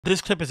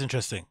This clip is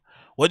interesting.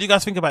 What do you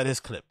guys think about this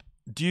clip?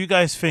 Do you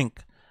guys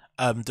think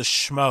the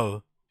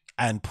Schmo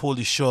and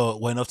Pauly Shore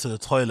went off to the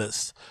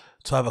toilets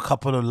to have a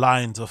couple of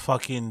lines of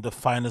fucking the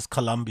finest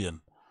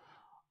Colombian?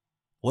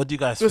 What do you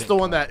guys This think? is the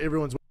one that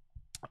everyone's.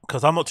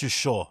 Because I'm not too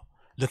sure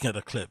looking at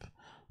the clip.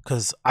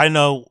 Because I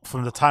know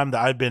from the time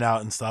that I've been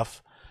out and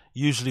stuff,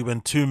 usually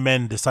when two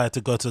men decide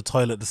to go to the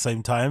toilet at the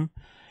same time,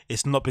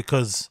 it's not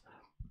because,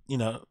 you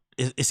know,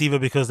 it's either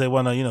because they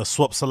want to, you know,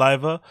 swap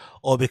saliva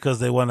or because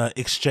they want to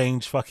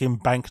exchange fucking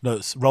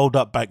banknotes, rolled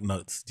up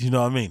banknotes. Do you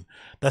know what I mean?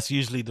 That's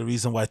usually the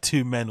reason why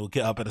two men will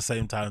get up at the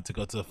same time to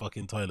go to the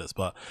fucking toilets.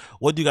 But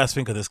what do you guys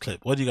think of this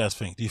clip? What do you guys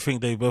think? Do you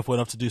think they both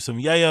went up to do some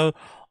yayo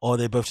or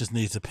they both just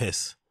needed to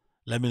piss?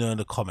 Let me know in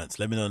the comments.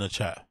 Let me know in the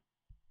chat.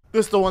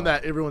 This is the one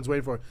that everyone's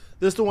waiting for.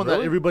 This is the one that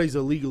Really? everybody's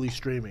illegally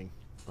streaming.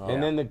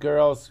 And then the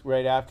girls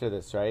right after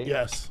this, right?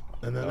 Yes,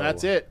 and then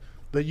that's it.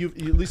 But at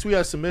least we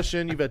had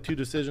submission. You've had 2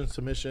 decisions,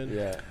 submission.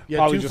 Yeah. You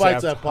had 2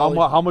 fights at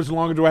Pauly. How much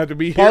longer do I have to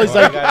be here?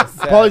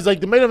 Pauly's like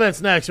the main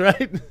event's next,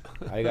 right?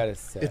 I got to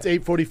set. It's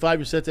 8:45.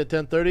 Your set's at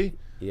 10:30.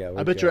 Yeah.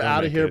 I bet you're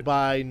out of here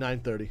by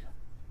 9:30.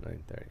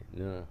 9:30.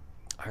 No.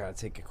 I gotta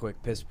take a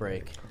quick piss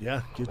break.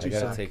 Yeah, get I you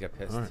gotta some. take a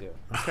piss too.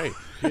 Okay.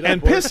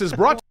 And piss is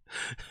brought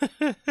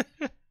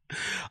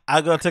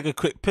I gotta take a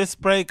quick piss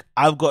break.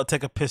 I've got to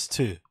take a piss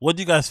too. What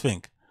do you guys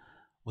think?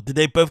 Did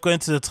they both go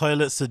into the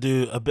toilets to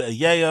do a bit of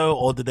yayo,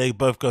 or did they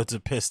both go to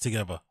piss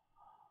together?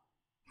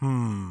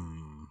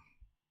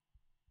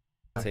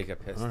 Take a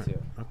piss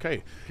too.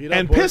 Okay.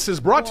 And piss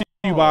is brought to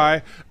you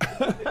by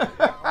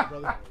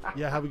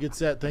Yeah, have a good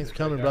set. Thanks for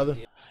coming, brother.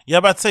 Yeah,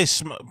 but I'd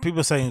say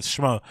people saying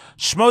Schmo.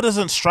 Schmo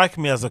doesn't strike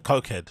me as a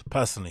cokehead,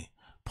 personally.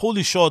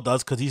 Pauly Shore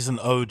does because he's an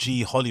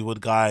OG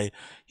Hollywood guy.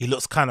 He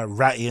looks kind of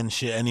ratty and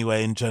shit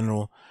anyway in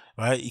general,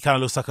 right? He kind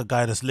of looks like a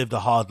guy that's lived a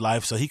hard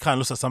life. So he kind of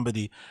looks like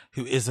somebody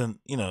who isn't,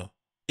 you know,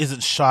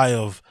 isn't shy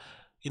of,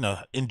 you know,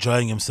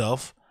 enjoying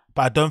himself.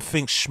 But I don't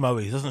think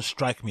Schmo, he doesn't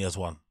strike me as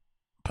one,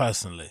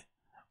 personally.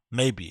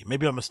 Maybe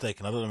I'm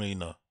mistaken. I don't really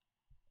know.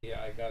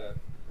 Yeah, I gotta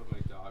put my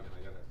dog and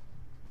I gotta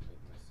make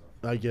myself.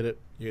 I get it.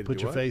 You Put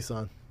do your what? face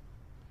on.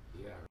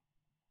 Yeah.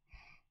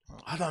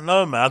 I don't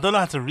know, man. I don't know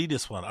how to read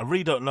this one. I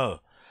really don't know.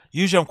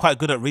 Usually I'm quite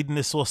good at reading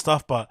this sort of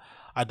stuff, but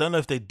I don't know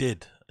if they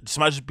did. This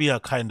might just be a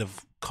kind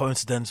of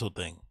coincidental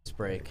thing. Piss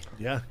break.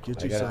 Yeah,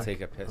 get I you gotta some.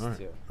 take a piss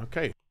too.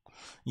 Okay.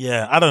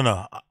 Yeah, I don't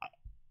know.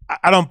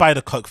 I don't buy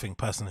the coke thing,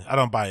 personally. I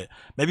don't buy it.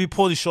 Maybe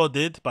Pauly Shore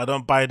did, but I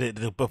don't buy it.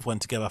 They both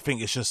went together. I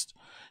think it's just,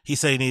 he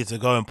said he needed to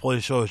go and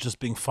Pauly Shore was just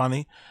being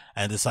funny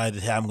and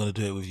decided, hey, I'm going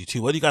to do it with you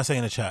too. What do you guys say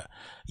in the chat?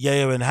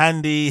 Yayo and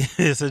Handy,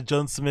 says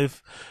John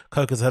Smith.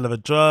 Coke is a hell of a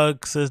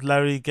drug, says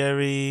Larry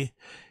Gary.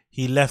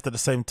 He left at the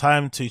same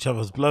time to each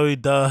other's blowy.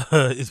 Duh.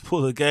 Is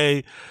Paula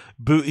gay?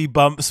 Booty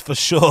bumps for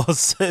sure,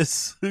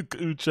 says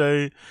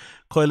Uche.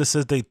 Coiler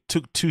says they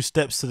took 2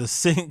 steps to the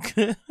sink.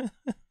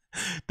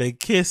 They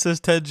kiss,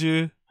 says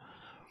Teju.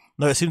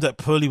 No, it seems like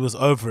Pauly was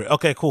over it.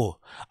 Okay,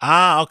 cool.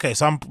 Okay.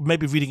 So I'm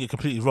maybe reading it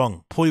completely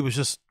wrong. Pauly was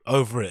just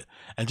over it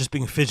and just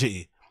being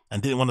fidgety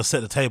and didn't want to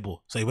set the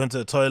table. So he went to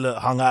the toilet,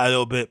 hung out a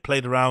little bit,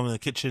 played around in the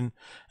kitchen,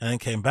 and then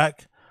came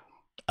back.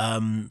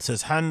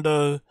 Says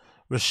Hando.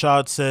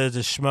 Rashad says the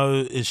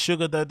Schmo is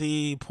sugar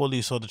daddy.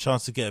 Pauly saw the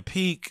chance to get a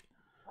peek.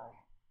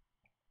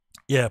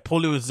 Yeah,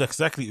 Pauly was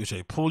exactly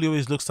Uche. Pauly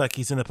always looks like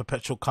he's in a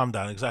perpetual come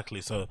down.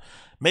 Exactly. So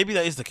maybe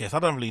that is the case. I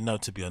don't really know,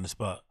 to be honest,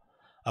 but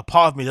a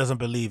part of me doesn't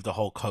believe the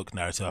whole coke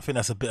narrative. I think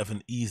that's a bit of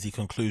an easy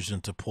conclusion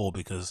to pull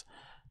because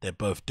they're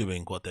both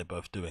doing what they're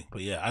both doing.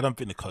 But yeah, I don't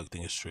think the coke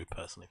thing is true,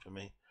 personally, for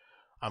me.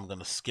 I'm going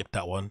to skip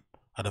that one.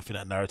 I don't think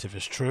that narrative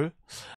is true.